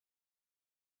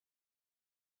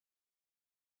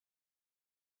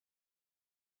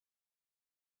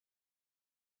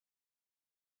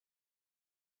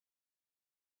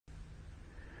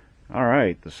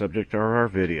Alright, the subject of our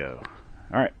video.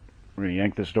 Alright, we're going to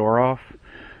yank this door off,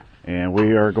 and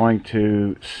we are going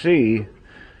to see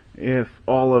if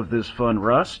all of this fun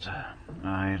rust,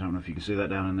 I don't know if you can see that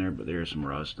down in there, but there's some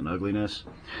rust and ugliness.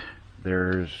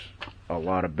 There's a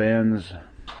lot of bends.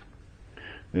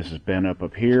 This is bent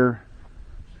up here.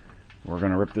 We're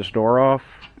going to rip this door off,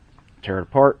 tear it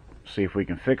apart, see if we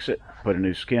can fix it, put a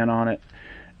new skin on it,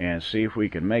 and see if we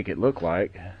can make it look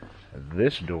like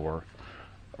this door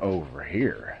over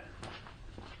here.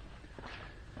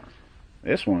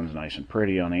 This one's nice and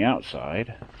pretty on the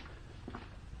outside,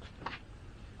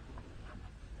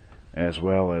 as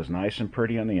well as nice and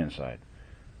pretty on the inside.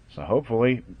 So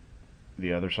hopefully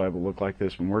the other side will look like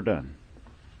this when we're done.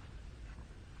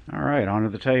 Alright, onto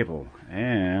the table,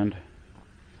 and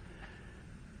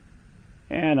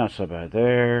not so bad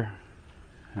there,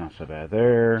 not so bad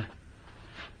there,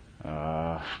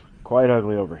 quite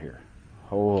ugly over here.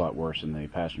 Whole lot worse than the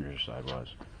passenger side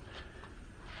was.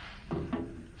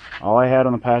 All I had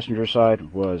on the passenger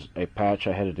side was a patch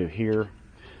I had to do here.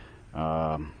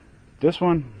 This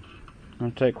one, I'm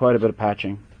going to take quite a bit of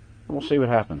patching. We'll see what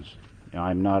happens. You know,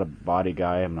 I'm not a body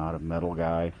guy, I'm not a metal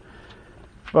guy,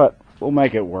 but we'll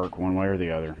make it work one way or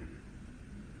the other.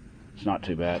 It's not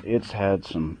too bad. It's had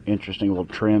some interesting little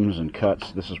trims and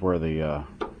cuts. This is where the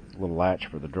little latch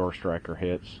for the door striker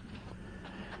hits.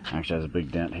 Actually has a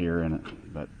big dent here in it,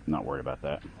 but not worried about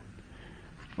that.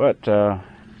 But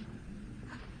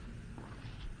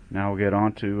now we'll get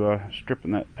on to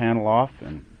stripping that panel off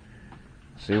and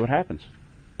see what happens.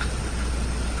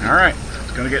 Alright,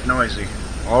 it's going to get noisy.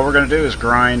 All we're going to do is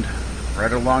grind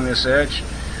right along this edge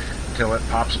until it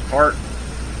pops apart.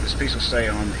 This piece will stay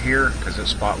on here because it's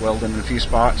spot welded in a few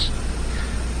spots.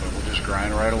 But we'll just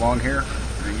grind right along here,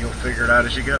 and you'll figure it out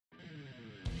as you go.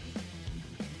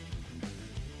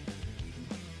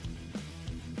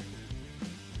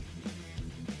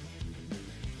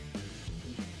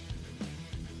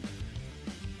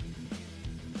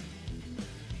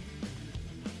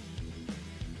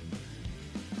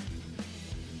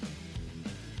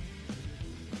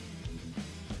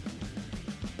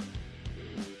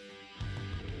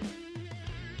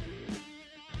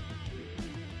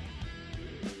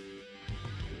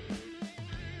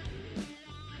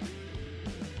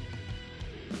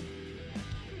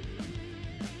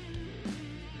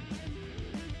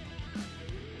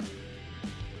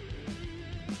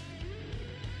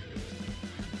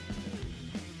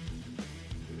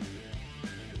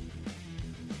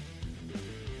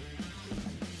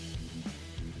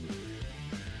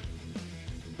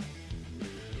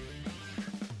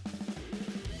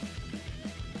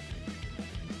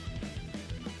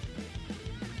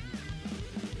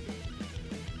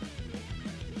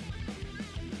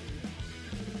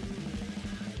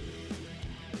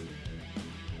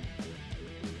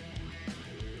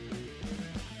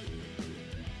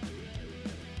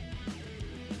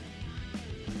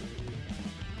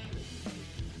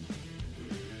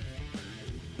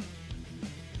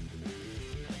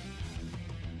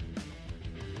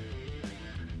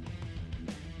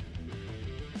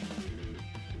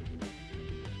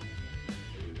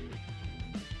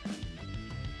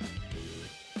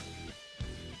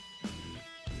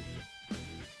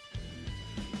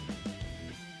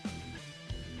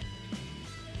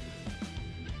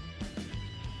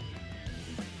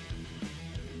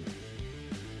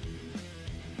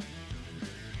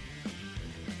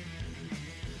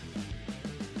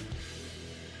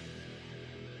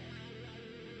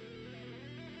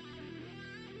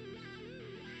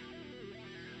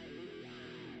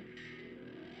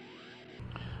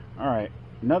 Alright,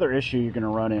 another issue you're going to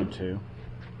run into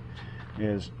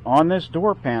is on this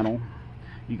door panel,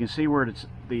 you can see where it's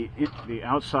the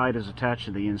outside is attached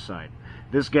to the inside.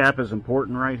 This gap is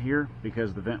important right here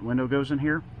because the vent window goes in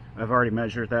here. I've already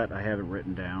measured that, I have it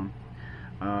written down.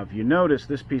 If you notice,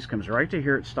 this piece comes right to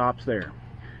here, it stops there.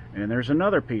 And there's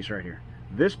another piece right here.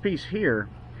 This piece here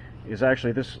is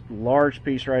actually this large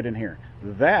piece right in here.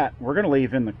 That we're going to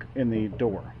leave in the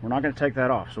door. We're not going to take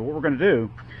that off. So what we're going to do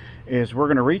is we're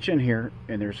going to reach in here,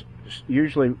 and there's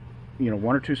usually, you know,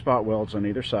 1 or 2 spot welds on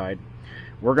either side.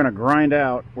 We're going to grind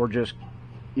out, or just,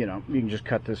 you know, you can just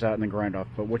cut this out and then grind off.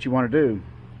 But what you want to do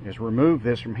is remove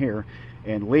this from here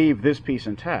and leave this piece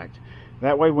intact.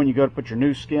 That way when you go to put your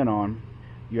new skin on,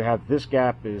 you have this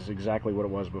gap is exactly what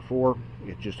it was before.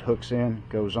 It just hooks in,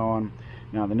 goes on.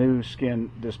 Now the new skin,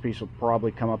 this piece will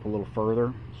probably come up a little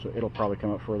further, so it'll probably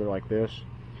come up further like this,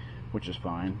 which is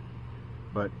fine.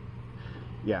 But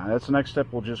yeah, that's the next step.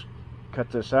 We'll just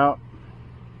cut this out,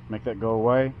 make that go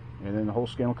away, and then the whole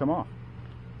skin will come off.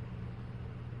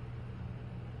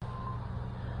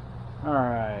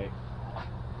 Alright,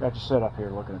 Got you set up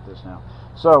here looking at this now.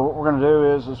 So what we're going to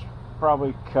do is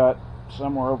probably cut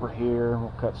somewhere over here.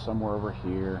 We'll cut somewhere over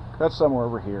here. Cut somewhere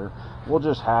over here. We'll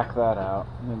just hack that out,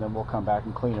 and then we'll come back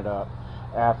and clean it up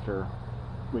after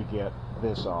we get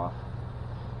this off.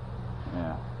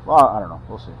 Yeah. Well, I don't know.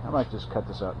 We'll see. I might just cut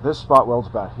this out. This spot weld's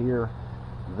about here.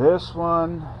 This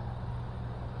one,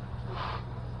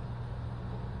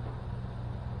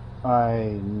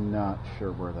 I'm not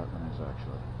sure where that one is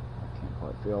actually. I can't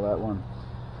quite feel that one.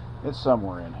 It's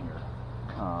somewhere in here.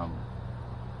 I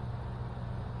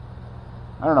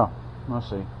don't know. We'll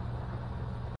see.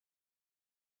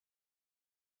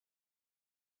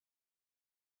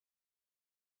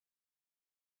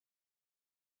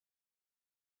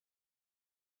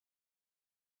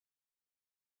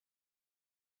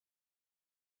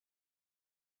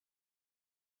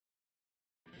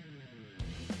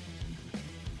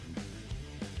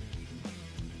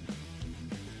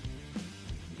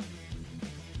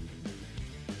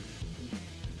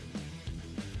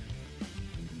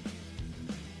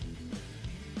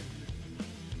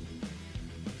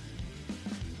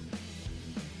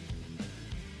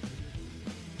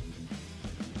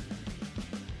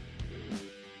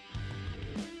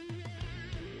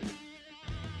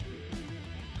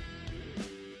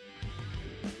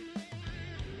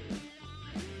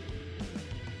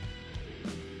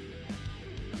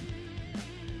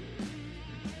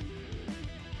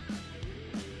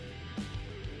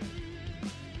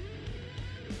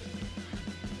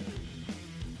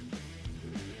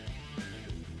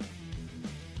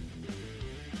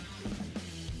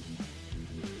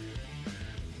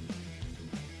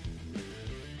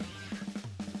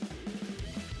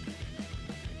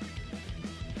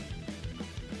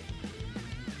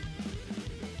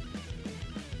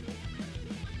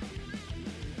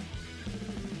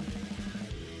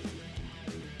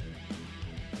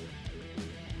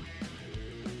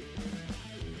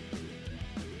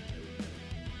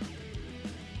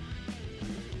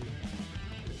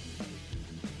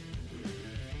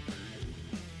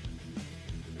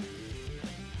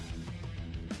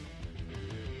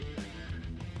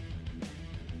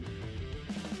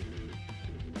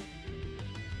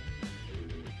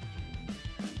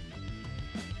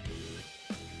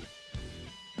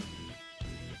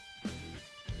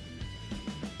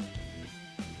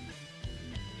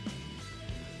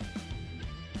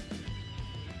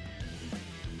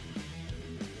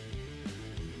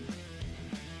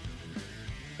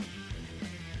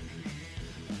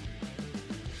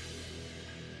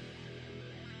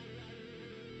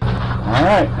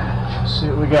 Alright, let's see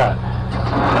what we got.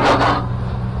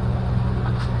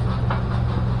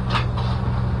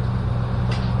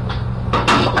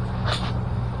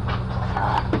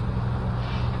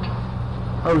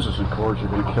 Hoses and cords are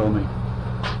going to kill me.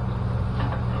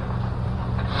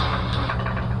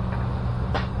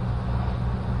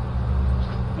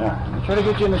 Yeah, let me try to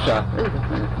get you in the shot. There you go.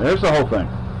 There's the whole thing.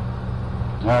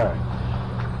 Alright.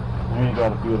 There you go,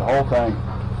 to view the whole thing.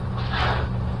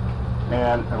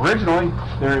 And originally,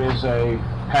 there is a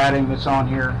padding that's on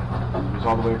here. It goes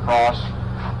all the way across.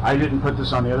 I didn't put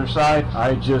this on the other side.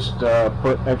 I just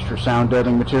put extra sound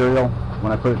deadening material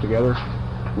when I put it together,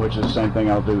 which is the same thing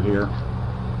I'll do here.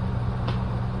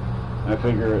 I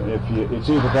figure if it's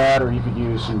either that or you could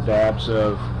use some dabs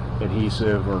of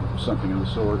adhesive or something of the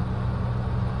sort.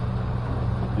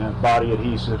 Yeah, body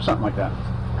adhesive, something like that.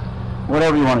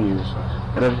 Whatever you want to use.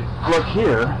 But if you look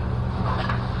here,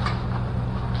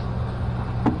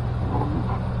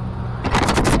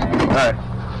 alright,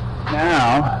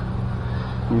 now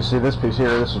you see this piece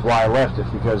here. This is why I left it,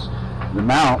 because the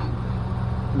mount,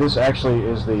 this actually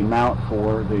is the mount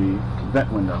for the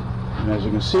vent window. And as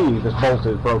you can see, this bolt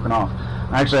is broken off.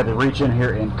 I actually had to reach in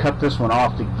here and cut this one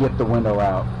off to get the window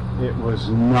out. It was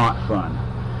not fun.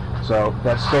 So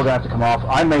that's still going to have to come off.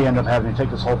 I may end up having to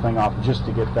take this whole thing off just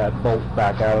to get that bolt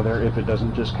back out of there if it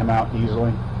doesn't just come out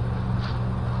easily.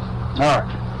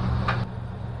 Alright.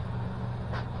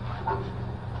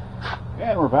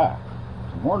 And we're back.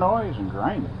 Some more noise and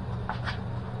grinding.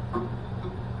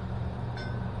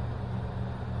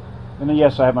 And then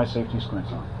yes, I have my safety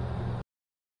squints on.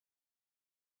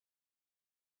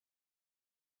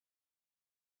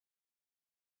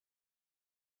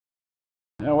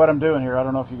 Now what I'm doing here, I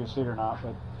don't know if you can see it or not,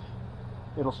 but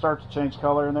it'll start to change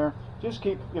color in there. Just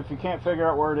keep, if you can't figure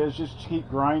out where it is, just keep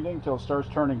grinding till it starts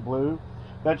turning blue.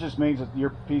 That just means that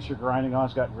your piece you're grinding on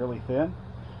has gotten really thin.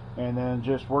 And then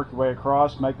just work your way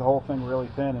across, make the whole thing really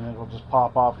thin, and it'll just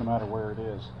pop off no matter where it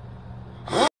is.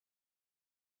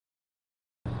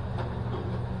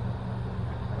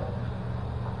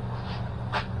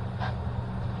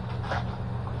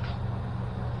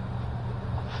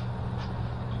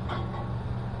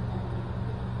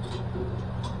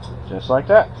 Just like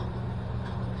that.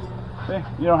 See,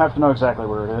 you don't have to know exactly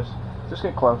where it is. Just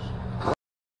get close.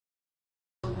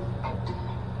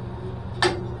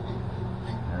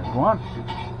 There's one.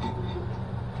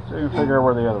 So you can figure out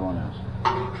where the other one is.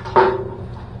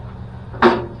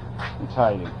 It's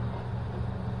hiding.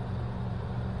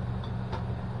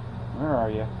 Where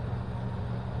are you?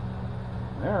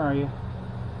 Where are you?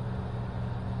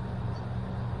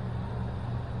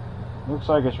 Looks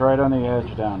like it's right on the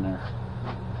edge down there.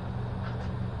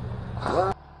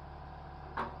 Over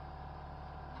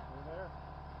there.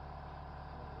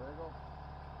 Wiggle.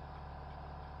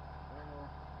 Wiggle.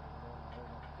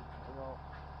 Wiggle.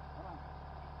 Come on.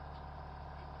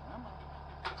 Come on.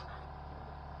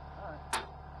 Alright.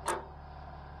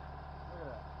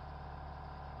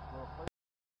 Look at that.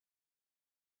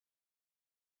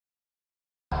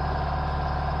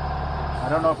 I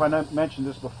don't know if I mentioned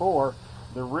this before.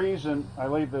 The reason I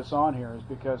leave this on here is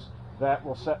because that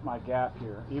will set my gap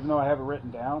here. Even though I have it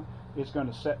written down, it's going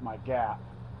to set my gap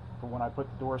for when I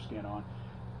put the door skin on.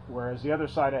 Whereas the other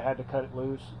side I had to cut it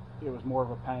loose. It was more of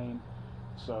a pain.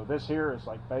 So this here is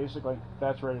like basically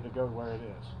that's ready to go where it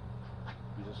is.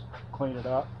 You just clean it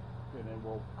up and then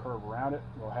we'll curve around it.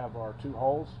 We'll have our two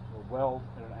holes. We'll weld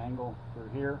at an angle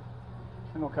through here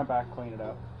and we'll come back and clean it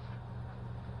up.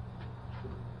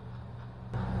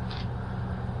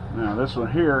 Now this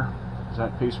one here is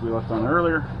that piece we left on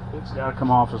earlier. It's got to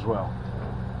come off as well.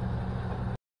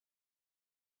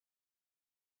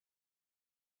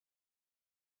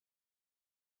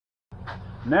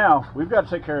 Now we've got to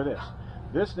take care of this.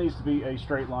 This needs to be a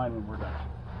straight line when we're done.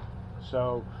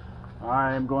 So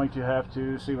I'm going to have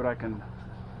to see what I can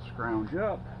scrounge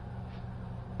up.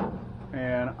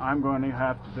 And I'm going to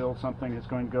have to build something that's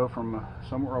going to go from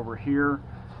somewhere over here,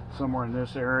 somewhere in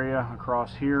this area,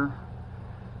 across here,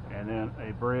 and then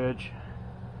a bridge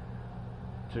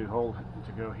to hold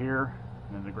to go here,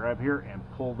 and then to grab here and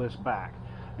pull this back.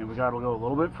 And we got to go a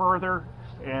little bit further.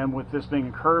 And with this being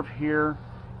a curve here,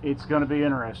 it's going to be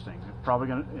interesting. It's probably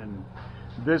going to. And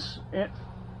this,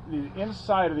 the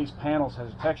inside of these panels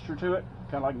has a texture to it,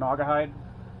 kind of like naugahyde.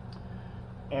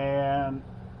 And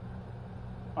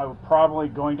I would probably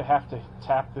going to have to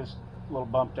tap this little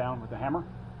bump down with a hammer.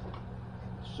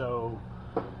 So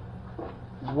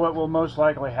what will most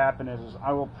likely happen is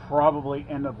I will probably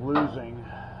end up losing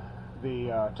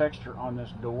the texture on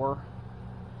this door,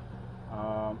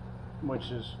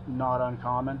 which is not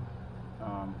uncommon.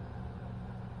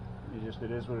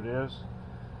 It is what it is.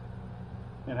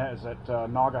 It has that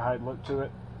naugahyde look to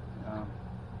it.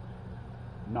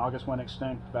 Nagas went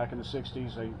extinct back in the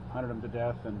 60s. They hunted them to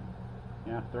death, and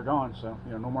yeah, they're gone. So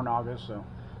no more Nagas. So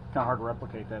it's kind of hard to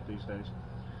replicate that these days.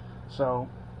 So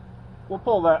we'll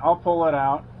pull that. I'll pull that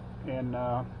out, and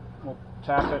we'll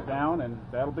tap that down, and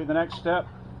that'll be the next step.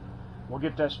 We'll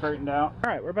get that straightened out. All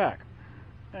right, we're back,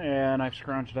 and I've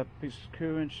scrounged up a piece of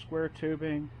 2-inch square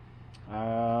tubing,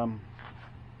 a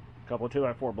couple of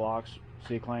 2x4 blocks,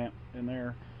 C-clamp in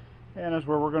there, and that's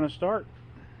where we're going to start.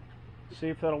 See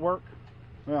if that'll work.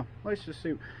 Well, let's just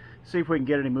see if we can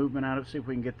get any movement out of it. See if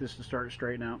we can get this to start to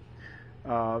straighten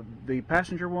out. The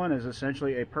passenger one is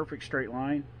essentially a perfect straight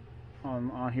line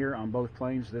on here on both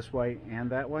planes, this way and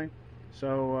that way.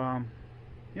 So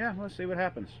yeah, let's see what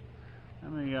happens.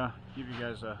 Let me give you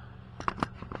guys a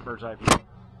bird's eye view.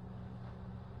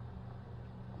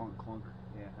 Clunk, clunk.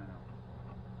 Yeah, I know.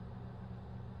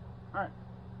 All right,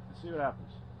 let's see what happens.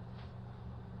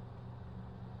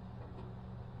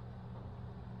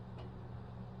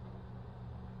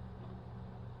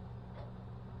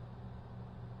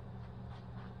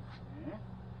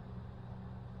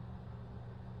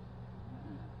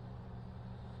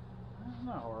 It's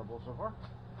not horrible so far.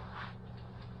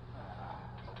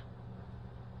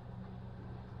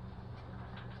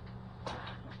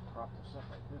 Prop this up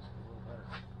like this a little better.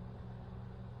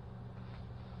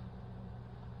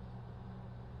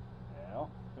 Well,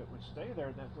 if it would stay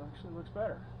there, that actually looks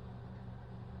better.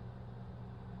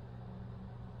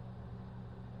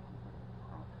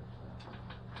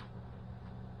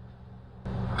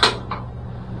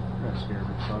 That scared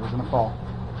me, so I was going to fall.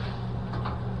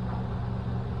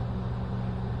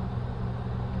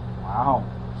 Wow.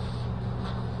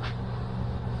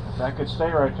 If that could stay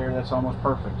right there, that's almost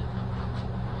perfect.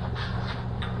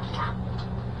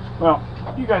 Well,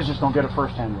 you guys just don't get a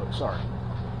first-hand look, sorry.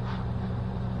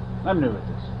 I'm new at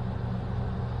this.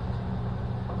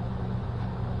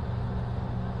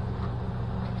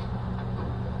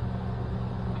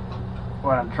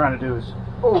 What I'm trying to do is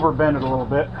overbend it a little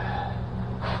bit.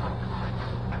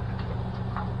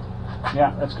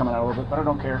 Yeah, that's coming out a little bit, but I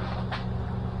don't care.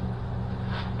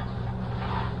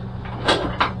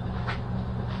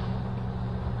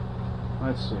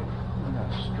 Let's see. I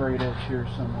got a straight edge here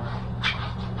somewhere.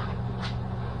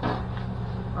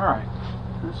 Alright.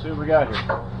 Let's see what we got here.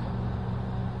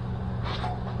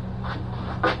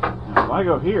 Now, if I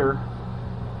go here,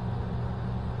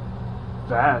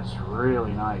 that's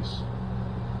really nice.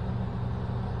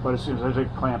 But as soon as I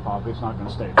take the clamp off, it's not going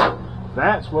to stay there.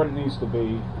 That's what it needs to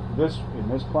be. This in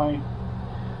this plane.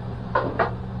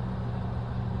 To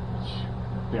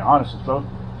be honest, it's both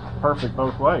perfect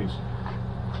both ways.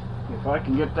 If I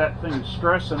can get that thing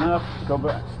stressed enough to go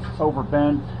back over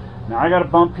bend. Now I got a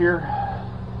bump here.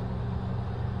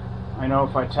 I know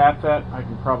if I tap that, I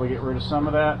can probably get rid of some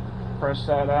of that. Press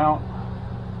that out.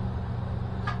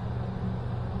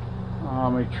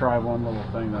 Let me try one little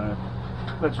thing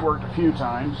that's worked a few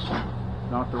times.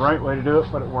 Not the right way to do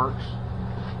it, but it works.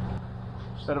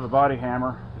 Instead of a body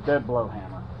hammer, a dead blow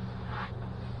hammer.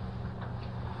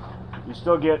 You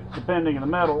still get the bending in the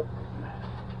metal,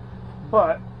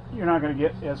 but you're not going to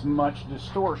get as much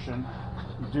distortion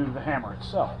due to the hammer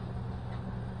itself.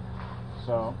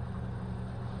 So,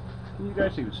 can you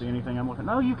guys even see anything I'm looking?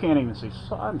 No, you can't even see.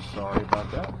 So I'm sorry about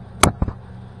that.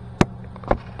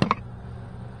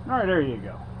 Alright, there you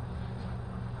go.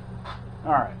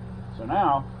 Alright, so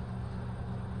now,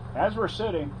 as we're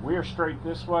sitting, we are straight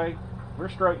this way. We're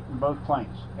straight in both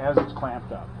planes, as it's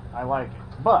clamped up. I like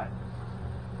it. But,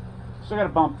 still got a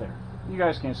bump there. You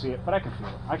guys can't see it, but I can feel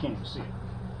it. I can't even see it.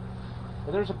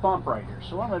 But there's a bump right here.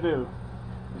 So what I'm going to do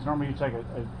is normally you take a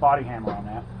body hammer on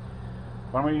that.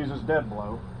 But I'm going to use this dead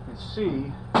blow and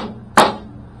see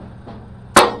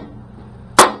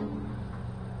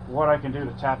what I can do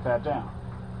to tap that down.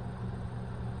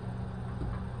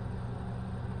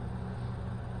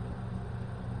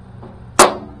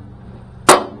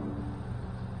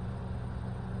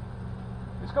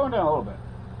 It's going down a little bit.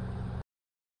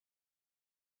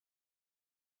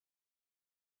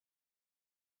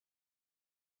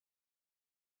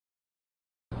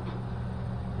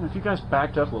 And if you guys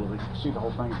backed up a little bit, you can see the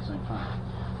whole thing at the same time.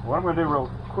 What I'm going to do real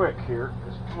quick here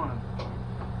is I'm going to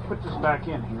put this back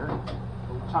in here a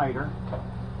little tighter.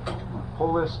 I'm going to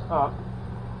pull this up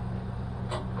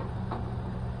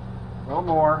a little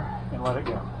more and let it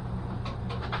go.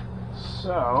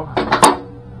 So,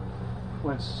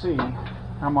 let's see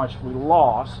how much we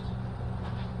lost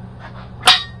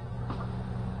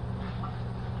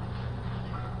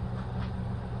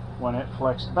when it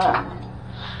flexed back.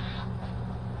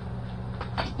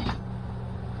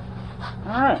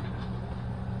 Alright.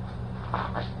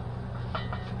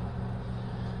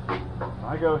 If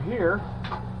I go here,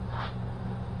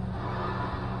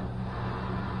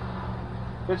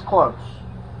 it's close.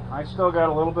 I still got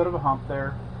a little bit of a hump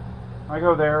there. I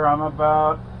go there, I'm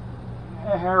about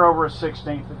a hair over a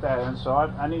 16th at that end, so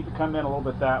I need to come in a little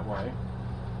bit that way.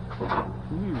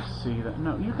 Can you see that?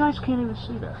 No, you guys can't even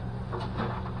see that.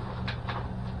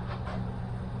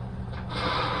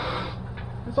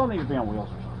 This all needs to be on wheels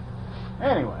or something.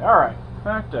 Anyway, alright,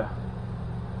 back to,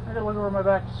 I gotta look over my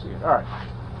back to see it. Alright.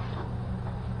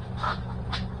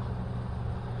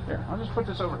 Here, I'll just put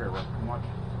this over here real quick and watch.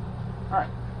 Alright.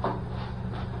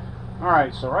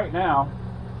 Alright, so right now,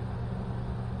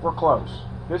 we're close.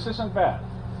 This isn't bad.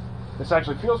 This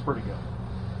actually feels pretty good.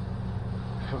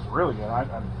 It feels really good.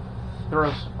 I'm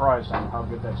thoroughly surprised on how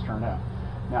good that's turned out.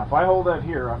 Now, if I hold that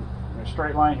here, I'm in a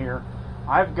straight line here,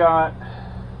 I've got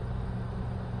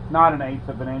not 1/8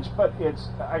 of an inch, but it's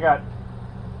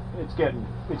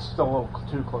still a little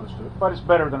too close to it, but it's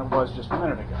better than it was just a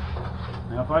minute ago.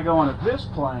 Now, if I go onto this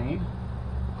plane,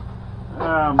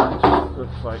 it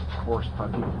looks like horse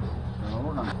pucky. So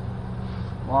we're gonna,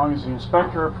 as long as the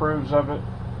inspector approves of it,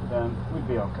 then we'd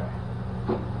be okay.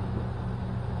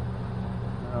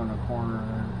 On the corner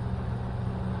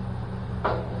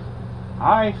there.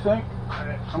 I think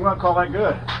I'm going to call that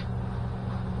good.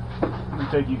 Let me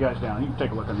take you guys down. You can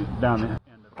take a look at down the end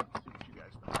of it. See what you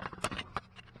guys think.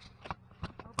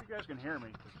 I hope you guys can hear me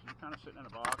because you're kind of sitting in a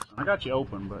box. I got you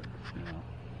open, but you know,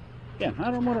 yeah,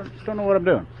 I don't know what I'm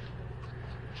doing.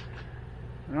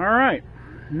 All right,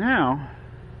 now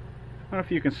I don't know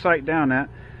if you can sight down that.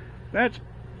 That's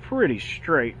pretty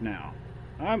straight now.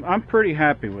 I'm pretty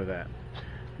happy with that.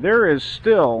 There is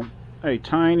still a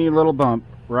tiny little bump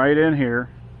right in here,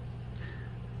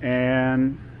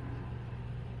 and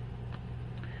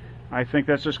I think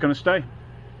that's just going to stay.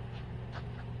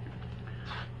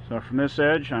 So from this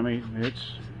edge, I mean,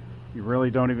 you really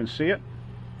don't even see it.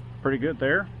 Pretty good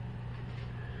there.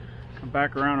 Come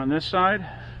back around on this side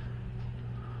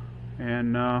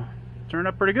and turn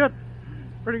up pretty good.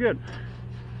 Pretty good.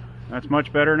 That's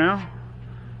much better now.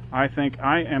 I think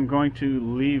I am going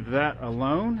to leave that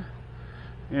alone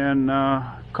and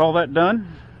call that done.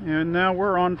 And now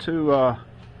we're on to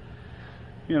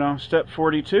step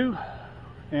 42,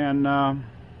 and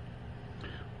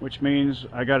which means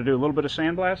I got to do a little bit of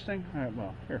sandblasting.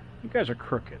 Well, here, you guys are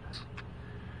crooked.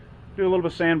 Do a little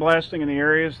bit of sandblasting in the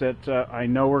areas that I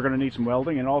know we're going to need some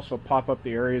welding, and also pop up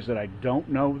the areas that I don't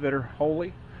know that are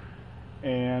holy.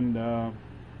 And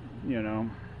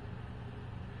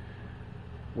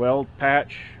weld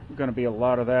patch, going to be a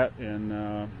lot of that,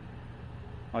 and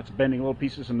lots of bending little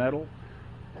pieces of metal.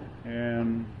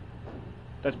 And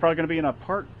that's probably going to be in a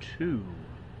part 2.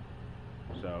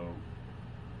 So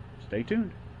stay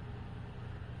tuned.